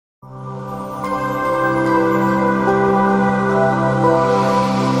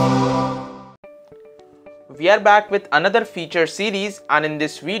We are back with another feature series, and in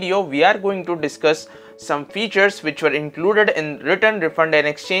this video we are going to discuss some features which were included in Return, Refund and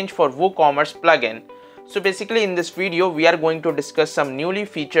Exchange for WooCommerce plugin. So basically in this video we are going to discuss some newly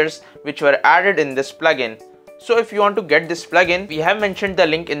features which were added in this plugin. So if you want to get this plugin, we have mentioned the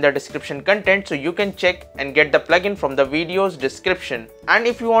link in the description content, so you can check and get the plugin from the video's description. And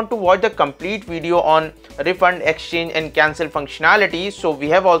if you want to watch the complete video on refund, exchange and cancel functionality, so we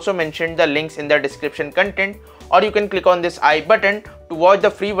have also mentioned the links in the description content, or you can click on this I button to watch the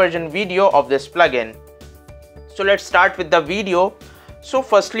free version video of this plugin. So let's start with the video. So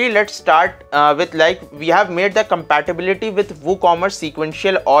firstly, let's start with we have made the compatibility with WooCommerce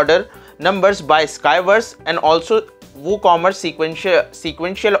sequential order numbers by Skyverse and also WooCommerce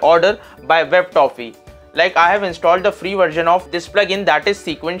sequential order by WebToffee. I have installed the free version of this plugin, that is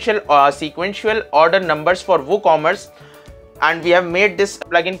sequential order numbers for WooCommerce, and we have made this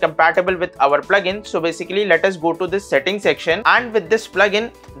plugin compatible with our plugin. So basically let us go to this settings section, and with this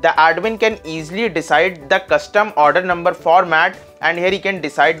plugin the admin can easily decide the custom order number format, and here he can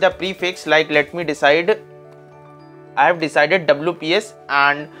decide the prefix. I have decided WPS,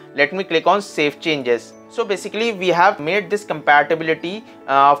 and let me click on save changes. So basically we have made this compatibility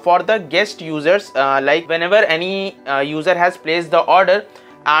for the guest users, whenever any user has placed the order,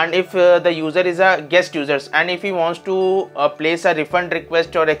 and if the user is a guest user and if he wants to place a refund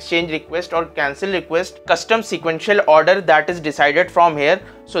request or exchange request or cancel request, custom sequential order that is decided from here,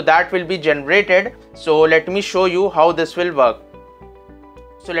 so that will be generated. So let me show you how this will work.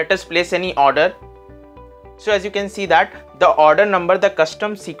 So let us place any order. So as you can see that the order number, the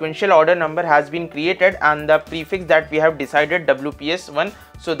custom sequential order number has been created, and the prefix that we have decided WPS1,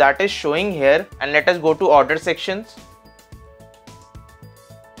 so that is showing here. And let us go to order sections.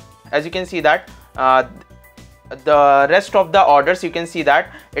 As you can see that the rest of the orders, you can see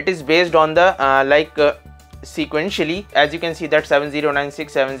that it is based on the sequentially. As you can see that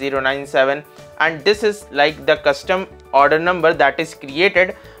 7096, 7097, and this is the custom order number that is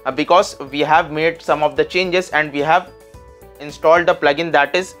created because we have made some of the changes and we have installed the plugin,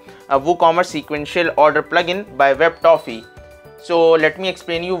 that is a WooCommerce sequential order plugin by WebToffee. So let me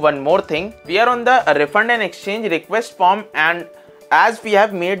explain you one more thing. We are on the refund and exchange request form, and as we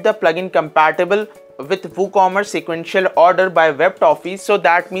have made the plugin compatible with WooCommerce sequential order by WebToffee, so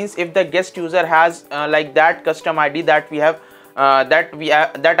that means if the guest user has that custom ID that we have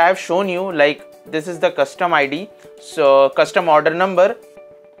that I have shown you, this is the custom ID, so custom order number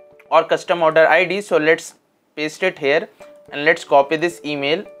or custom order ID. So let's paste it here, and let's copy this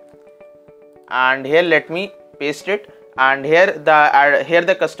email, and here let me paste it, and here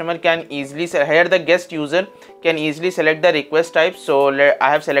the customer can easily, here the guest user can easily select the request type. So I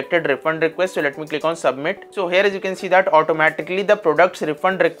have selected refund request, so let me click on submit. So here as you can see that automatically the product's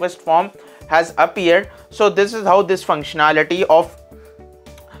refund request form has appeared. So this is how this functionality of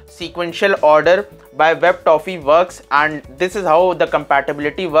sequential order by WebToffee works, and this is how the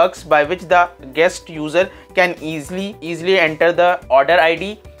compatibility works, by which the guest user can easily enter the order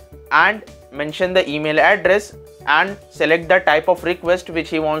ID and mention the email address and select the type of request which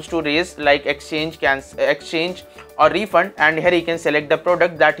he wants to raise, like exchange or refund, and here he can select the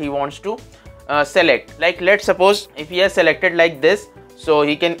product that he wants to select. Let's suppose if he has selected like this, so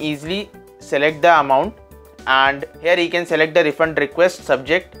he can easily select the amount, and here he can select the refund request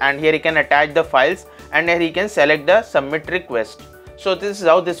subject, and here he can attach the files, and here he can select the submit request. So this is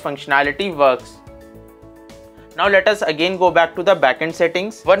how this functionality works. Now let us again go back to the backend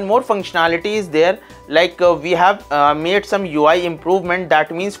settings. One more functionality is there, we have made some UI improvement.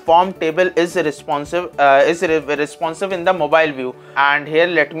 That means form table is responsive in the mobile view, and here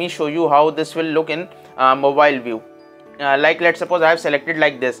let me show you how this will look in mobile view. Let's suppose I have selected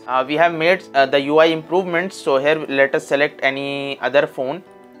like this. We have made the UI improvements. So here let us select any other phone.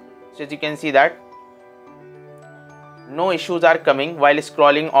 So as you can see that no issues are coming while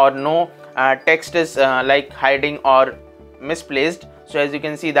scrolling, or no text is hiding or misplaced. So as you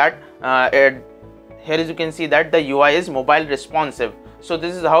can see that here as you can see that the UI is mobile responsive. So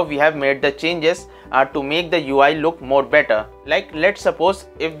this is how we have made the changes to make the UI look more better. Let's suppose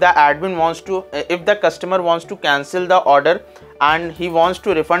if the customer wants to cancel the order, and he wants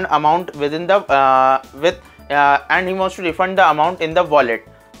to refund amount within the and he wants to refund the amount in the wallet.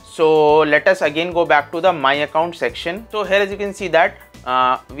 So let us again go back to the my account section. So here as you can see that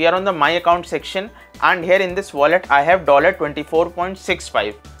we are on the my account section, and here in this wallet I have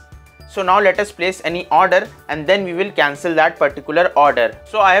 $24.65. So now let us place any order, and then we will cancel that particular order.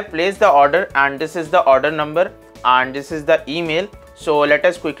 So I have placed the order, and this is the order number, and this is the email. So let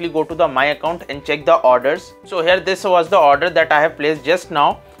us quickly go to the my account and check the orders. So here this was the order that I have placed just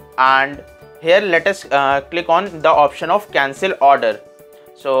now, and Here let us click on the option of cancel order.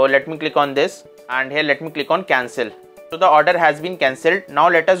 So let me click on this, and here let me click on cancel. So the order has been cancelled. Now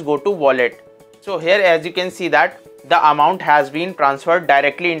let us go to wallet. So here as you can see that the amount has been transferred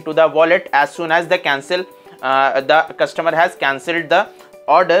directly into the wallet as soon as the customer has cancelled the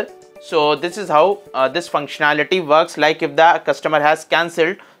order. So this is how this functionality works. Like if the customer has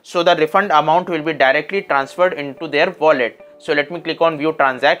cancelled, so the refund amount will be directly transferred into their wallet. So let me click on view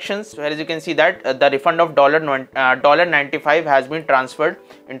transactions. So here as you can see that the refund of $95 has been transferred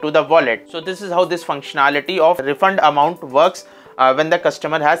into the wallet. So this is how this functionality of refund amount works when the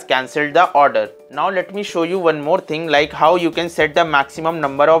customer has cancelled the order. Now let me show you one more thing, like how you can set the maximum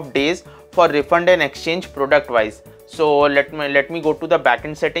number of days for refund and exchange product wise. So let me go to the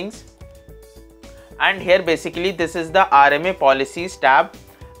backend settings, and here basically this is the RMA Policies tab,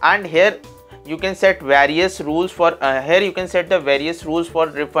 and here you can set various rules for here you can set the various rules for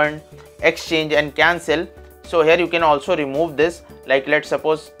refund, exchange and cancel. So here you can also remove this, like let's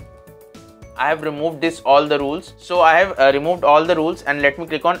suppose I have removed all the rules. So I have removed all the rules, and let me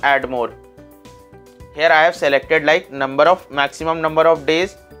click on add more. Here I have selected like maximum number of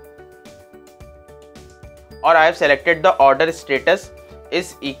days, or I have selected the order status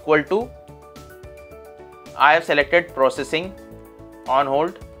is equal to, I have selected processing, on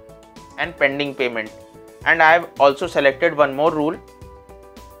hold and pending payment, and I have also selected one more rule.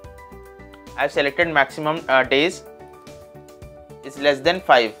 I have selected maximum days is less than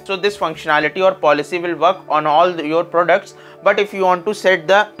 5. So this functionality or policy will work on all your products, but if you want to set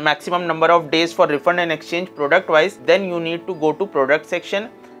the maximum number of days for refund and exchange product wise, then you need to go to product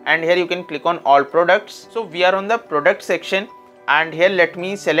section, and here you can click on all products. So we are on the product section, and here let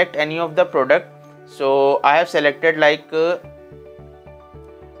me select any of the product. So I have selected like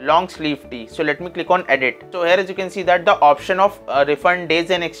long sleeve tee. So let me click on edit. So here as you can see that the option of refund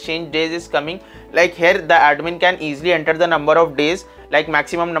days and exchange days is coming. Like here the admin can easily enter the number of days, like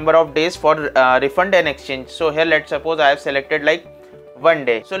maximum number of days for refund and exchange. So here let's suppose I have selected like 1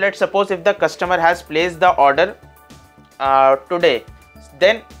 day. So let's suppose if the customer has placed the order today,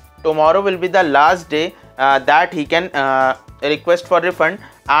 then tomorrow will be the last day that he can request for refund,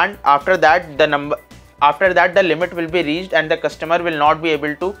 and after that the limit will be reached and the customer will not be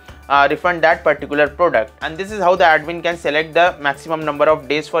able to refund that particular product. And this is how the admin can select the maximum number of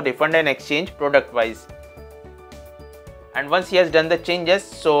days for refund and exchange product wise. And once he has done the changes,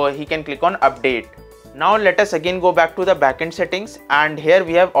 so he can click on update. Now let us again go back to the backend settings, and here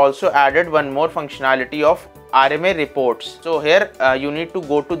we have also added one more functionality of RMA reports. So here you need to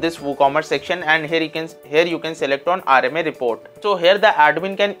go to this WooCommerce section, and here you can select on RMA report. So here the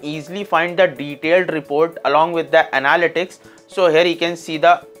admin can easily find the detailed report along with the analytics. So here you can see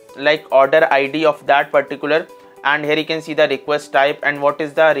the like order ID of that particular, and here you can see the request type and what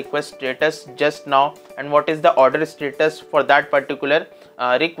is the request status just now, and what is the order status for that particular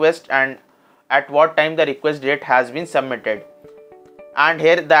request, and at what time the request date has been submitted. And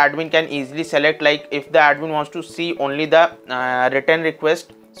here the admin can easily select, like if the admin wants to see only the return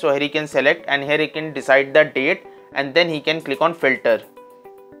request, so here he can select, and here he can decide the date, and then he can click on filter.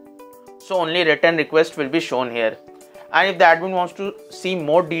 So only return request will be shown here. And if the admin wants to see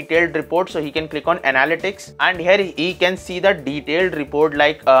more detailed report, so he can click on analytics, and here he can see the detailed report,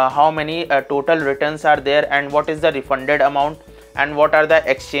 like how many total returns are there, and what is the refunded amount, and what are the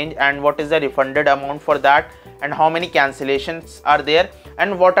exchange, and what is the refunded amount for that, and how many cancellations are there,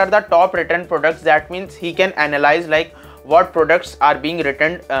 and what are the top return products. That means he can analyze like what products are being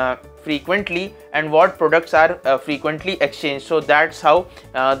returned frequently and what products are frequently exchanged. So that's how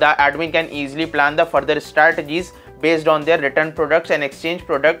the admin can easily plan the further strategies based on their return products and exchange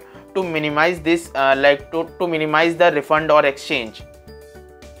product to minimize this to minimize the refund or exchange.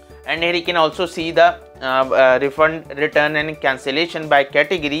 And here you can also see the refund, return and cancellation by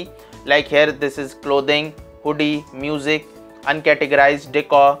category. Like here this is clothing, hoodie, music, uncategorized,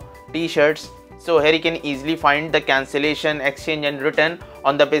 decor, t-shirts. So here you can easily find the cancellation, exchange and return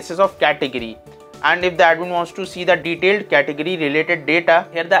on the basis of category. And if the admin wants to see the detailed category related data,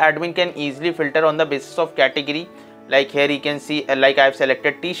 here the admin can easily filter on the basis of category. Like here you can see like I have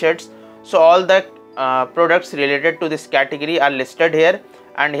selected t-shirts, so all the products related to this category are listed here.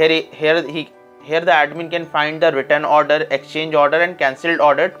 And here the admin can find the return order, exchange order and cancelled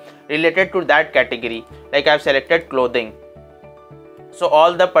order related to that category. Like I have selected clothing, so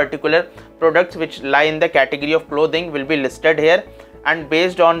all the particular products which lie in the category of clothing will be listed here, and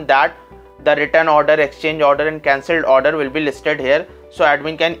based on that the return order, exchange order and cancelled order will be listed here, so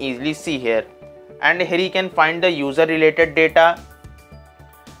admin can easily see here. And here he can find the user related data,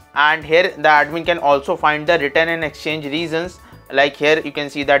 and here the admin can also find the return and exchange reasons, Like here you can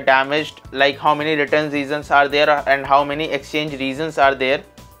see that damaged, like how many return reasons are there and how many exchange reasons are there.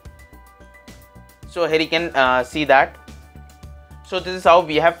 So here you can see that. So this is how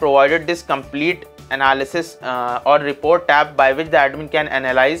we have provided this complete analysis or report tab by which the admin can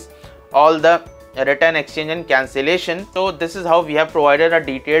analyze all the return, exchange and cancellation. So this is how we have provided a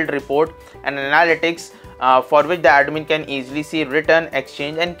detailed report and analytics for which the admin can easily see return,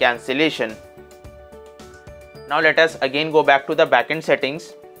 exchange and cancellation. Now let us again go back to the backend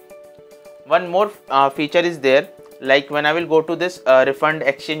settings. One more feature is there, like when I will go to this refund,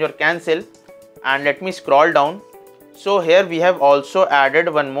 exchange or cancel, and let me scroll down. So here we have also added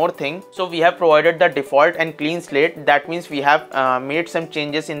one more thing. So we have provided the default and clean slate. That means we have made some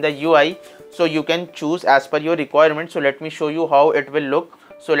changes in the UI, so you can choose as per your requirement. So let me show you how it will look.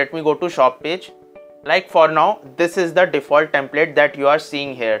 So let me go to shop page. Like for now, this is the default template that you are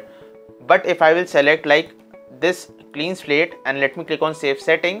seeing here. But if I will select like this clean slate and let me click on save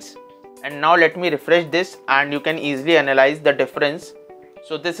settings, and now let me refresh this, and you can easily analyze the difference.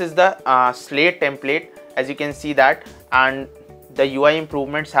 So this is the slate template, as you can see that, and the UI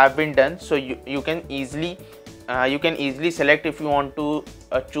improvements have been done. So you can easily select if you want to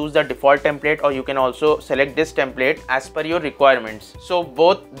choose the default template, or you can also select this template as per your requirements. So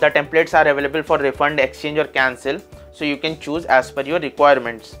both the templates are available for refund, exchange or cancel, so you can choose as per your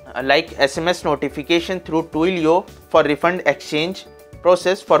requirements. Like SMS notification through Twilio for refund, exchange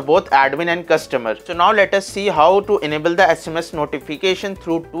process for both admin and customer. So now let us see how to enable the SMS notification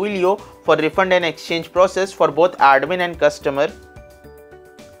through Twilio for refund and exchange process for both admin and customer.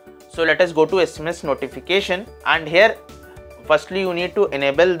 So let us go to SMS notification, and here firstly you need to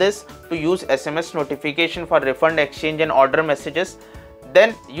enable this to use SMS notification for refund, exchange and order messages.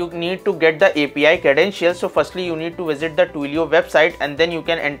 Then you need to get the API credentials. So firstly you need to visit the Twilio website, and then you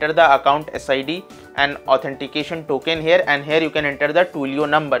can enter the account SID and authentication token here, and here you can enter the Twilio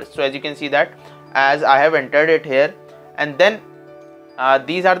number. So as you can see that, as I have entered it here, and then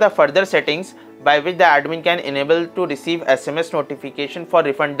these are the further settings by which the admin can enable to receive SMS notification for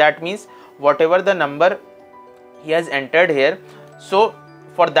refund. That means whatever the number he has entered here, so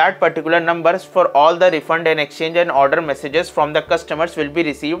for that particular numbers, for all the refund and exchange and order messages from the customers will be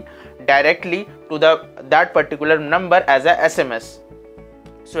received directly to that particular number as a SMS.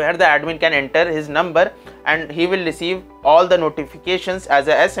 So here the admin can enter his number, and he will receive all the notifications as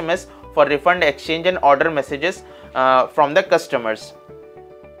a SMS for refund, exchange and order messages from the customers.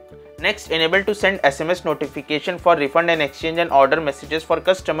 Next, enable to send SMS notification for refund and exchange and order messages for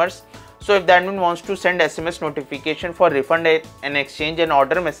customers. So if the admin wants to send SMS notification for refund and exchange and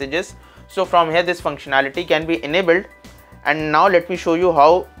order messages, so from here this functionality can be enabled. And now let me show you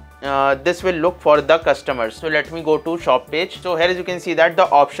how this will look for the customers. So let me go to shop page. So here as you can see that the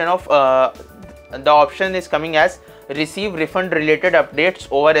option is coming as receive refund related updates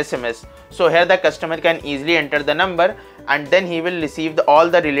over SMS. So here the customer can easily enter the number, and then he will receive all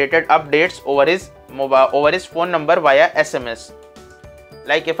the related updates over his phone number via SMS.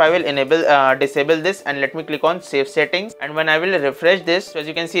 Like if I will disable this, and let me click on save settings, and when I will refresh this, so as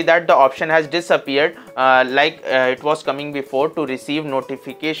you can see that the option has disappeared, it was coming before, to receive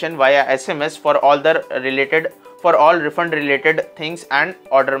notification via SMS for all refund related things and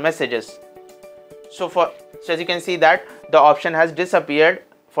order messages. So as you can see that the option has disappeared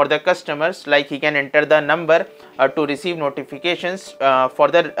for the customers, like he can enter the number to receive notifications for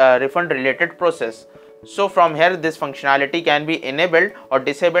the refund related process. So from here this functionality can be enabled or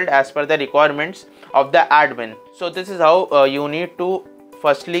disabled as per the requirements of the admin. So this is how you need to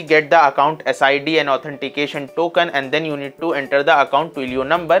firstly get the account SID and authentication token, and then you need to enter the account Twilio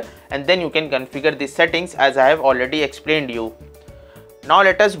number, and then you can configure these settings as I have already explained you. Now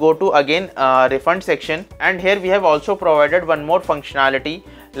let us go to again refund section, and here we have also provided one more functionality,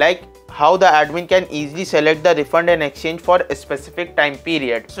 like how the admin can easily select the refund and exchange for a specific time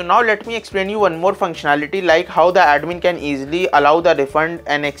period. So now let me explain you one more functionality, like how the admin can easily allow the refund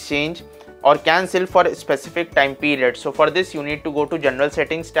and exchange or cancel for a specific time period. So for this you need to go to general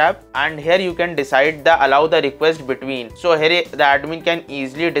settings tab, and here you can decide the allow the request between. So here the admin can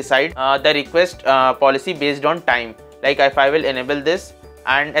easily decide the request policy based on time. Like if I will enable this,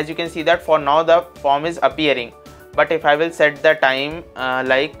 and as you can see that for now the form is appearing, but if I will set the time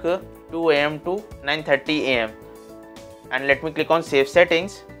like 2 AM to 9:30 AM, and let me click on save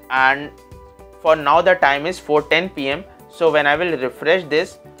settings, and for now the time is 4:10 PM. So when I will refresh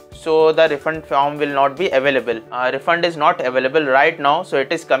this, so the refund form will not be available. Refund is not available right now, so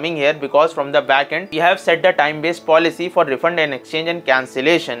it is coming here because from the backend we have set the time based policy for refund and exchange and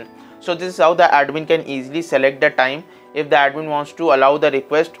cancellation. So this is how the admin can easily select the time if the admin wants to allow the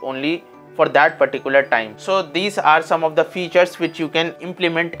request only for that particular time. So these are some of the features which you can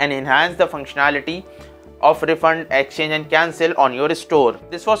implement and enhance the functionality of refund, exchange and cancel on your store.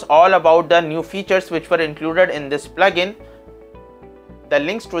 This was all about the new features which were included in this plugin. The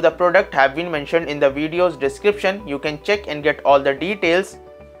links to the product have been mentioned in the video's description. You can check and get all the details.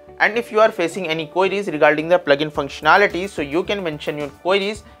 And if you are facing any queries regarding the plugin functionality, so you can mention your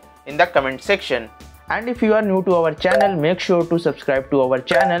queries in the comment section. And if you are new to our channel, make sure to subscribe to our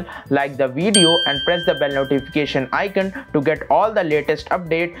channel, like the video and press the bell notification icon to get all the latest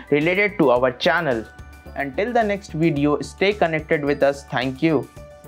updates related to our channel. Until the next video, stay connected with us. Thank you.